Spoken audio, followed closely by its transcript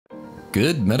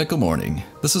Good medical morning.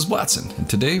 This is Watson, and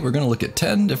today we're going to look at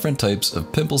 10 different types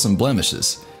of pimples and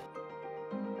blemishes.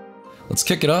 Let's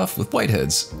kick it off with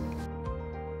whiteheads.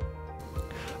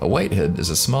 A whitehead is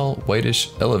a small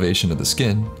whitish elevation of the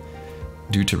skin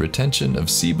due to retention of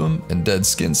sebum and dead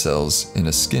skin cells in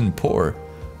a skin pore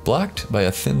blocked by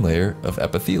a thin layer of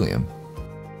epithelium.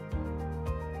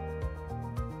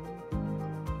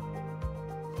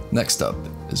 Next up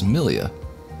is milia.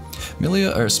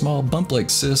 Milia are small bump-like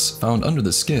cysts found under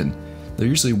the skin. They're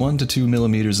usually 1 to 2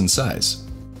 millimeters in size.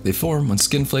 They form when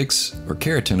skin flakes or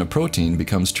keratin, a protein,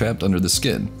 becomes trapped under the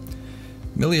skin.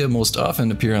 Milia most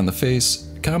often appear on the face,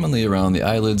 commonly around the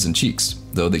eyelids and cheeks,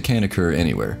 though they can occur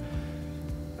anywhere.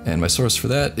 And my source for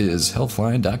that is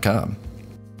healthline.com.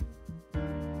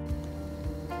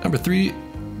 Number 3,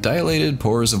 dilated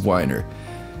pores of Weiner.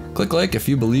 Click like if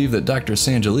you believe that Dr.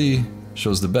 Sanjali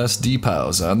shows the best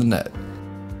D-pows on the net.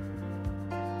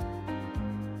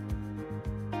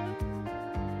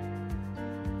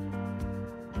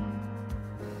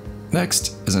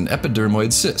 Next is an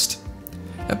epidermoid cyst.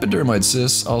 Epidermoid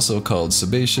cysts, also called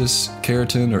sebaceous,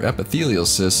 keratin, or epithelial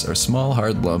cysts, are small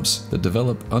hard lumps that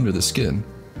develop under the skin.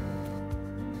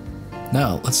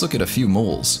 Now let's look at a few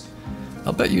moles.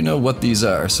 I'll bet you know what these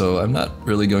are, so I'm not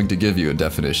really going to give you a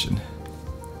definition.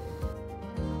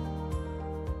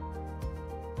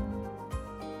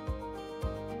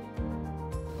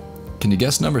 Can you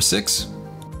guess number 6?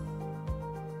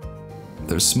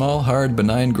 There's small, hard,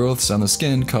 benign growths on the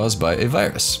skin caused by a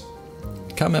virus.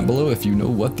 Comment below if you know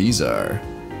what these are.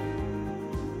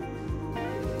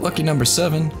 Lucky number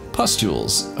 7,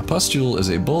 pustules. A pustule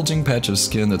is a bulging patch of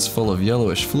skin that's full of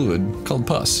yellowish fluid called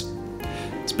pus.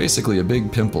 It's basically a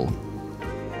big pimple.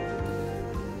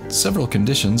 Several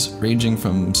conditions, ranging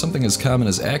from something as common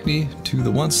as acne to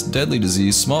the once deadly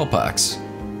disease smallpox,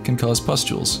 can cause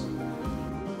pustules.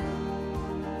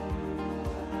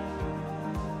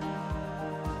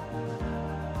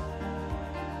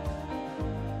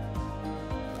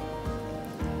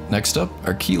 Next up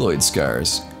are keloid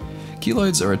scars.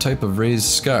 Keloids are a type of raised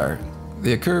scar.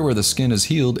 They occur where the skin is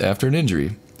healed after an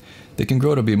injury. They can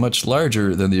grow to be much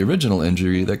larger than the original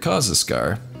injury that caused the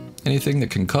scar. Anything that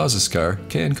can cause a scar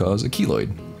can cause a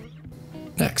keloid.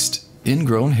 Next,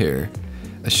 ingrown hair.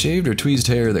 A shaved or tweezed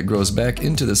hair that grows back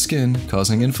into the skin,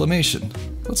 causing inflammation.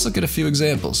 Let's look at a few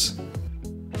examples.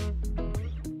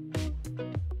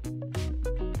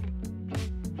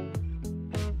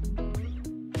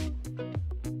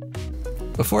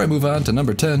 Before I move on to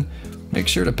number 10, make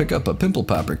sure to pick up a pimple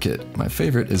popper kit. My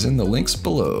favorite is in the links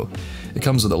below. It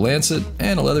comes with a lancet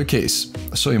and a leather case.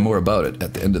 I'll show you more about it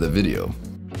at the end of the video.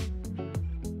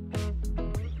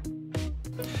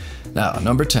 Now,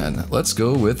 number 10, let's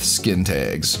go with skin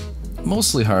tags.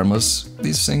 Mostly harmless,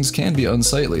 these things can be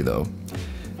unsightly though.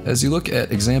 As you look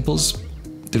at examples,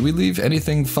 did we leave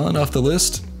anything fun off the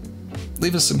list?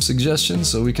 Leave us some suggestions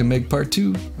so we can make part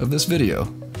 2 of this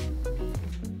video.